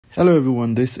Hello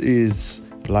everyone, this is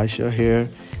Elisha here,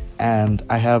 and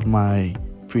I have my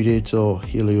Predator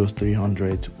Helios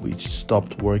 300 which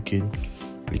stopped working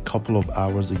a couple of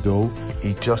hours ago.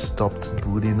 It just stopped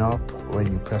booting up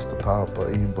when you press the power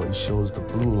button, but it shows the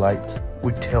blue light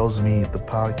which tells me the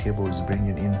power cable is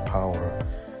bringing in power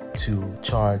to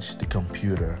charge the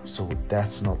computer, so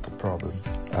that's not the problem.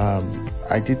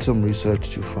 I did some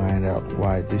research to find out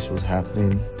why this was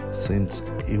happening since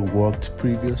it worked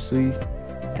previously,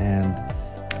 and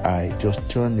I just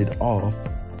turned it off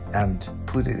and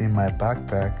put it in my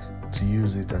backpack to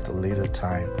use it at a later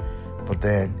time, but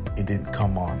then it didn't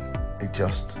come on. It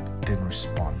just didn't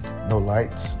respond. No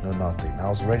lights, no nothing. I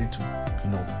was ready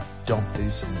to dump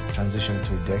this and transition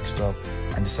to a desktop,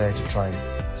 and decided to try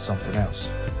something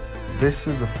else. This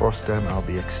is the first time I'll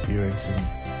be experiencing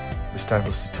this type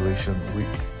of situation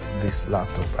with this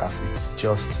laptop, as it's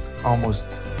just almost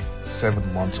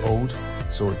 7 months old,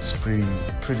 so it's pretty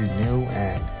new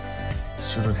and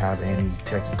shouldn't have any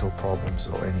technical problems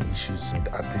or any issues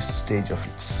at this stage of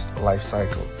its life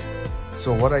cycle.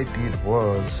 So what I did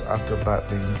was, after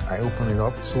battling, I opened it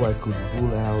up so I could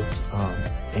rule out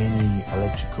any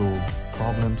electrical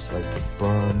problems like a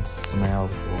burn, smell,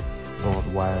 or burnt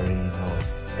wiring or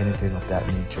anything of that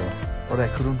nature. But I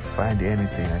couldn't find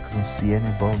anything. I couldn't see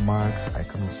any burn marks. I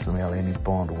couldn't smell any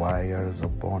burnt wires or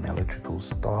burnt electrical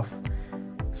stuff.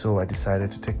 So I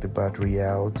decided to take the battery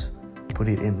out, put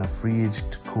it in the fridge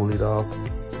to cool it up,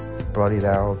 brought it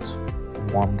out,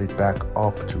 warmed it back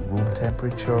up to room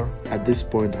temperature. At this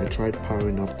point, I tried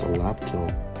powering up the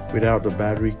laptop without the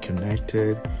battery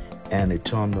connected, and it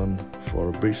turned on for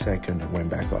a brief second and went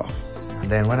back off. And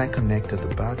then when I connected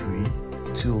the battery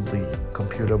to the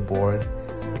computer board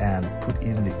and put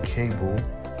in the cable,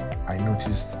 I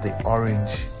noticed the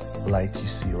orange light you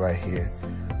see right here.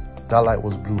 That light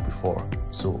was blue before,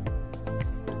 so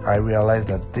I realized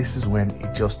that this is when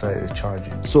it just started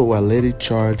charging. So I let it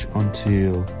charge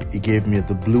until it gave me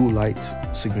the blue light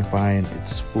signifying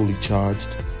it's fully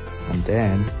charged, and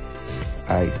then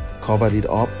I covered it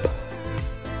up,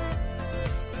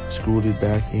 screwed it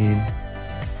back in,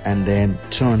 and then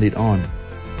turned it on.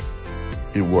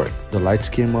 It worked. The lights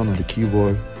came on the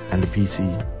keyboard and the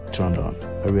PC turned on.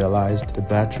 I realized the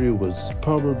battery was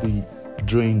probably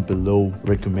drained below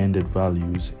recommended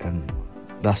values, and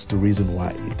that's the reason why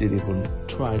it didn't even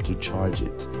try to charge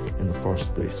it in the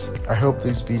first place. I hope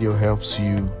this video helps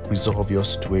you resolve your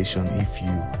situation if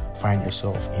you find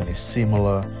yourself in a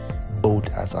similar boat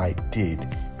as I did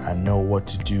and know what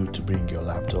to do to bring your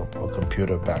laptop or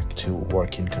computer back to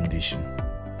working condition.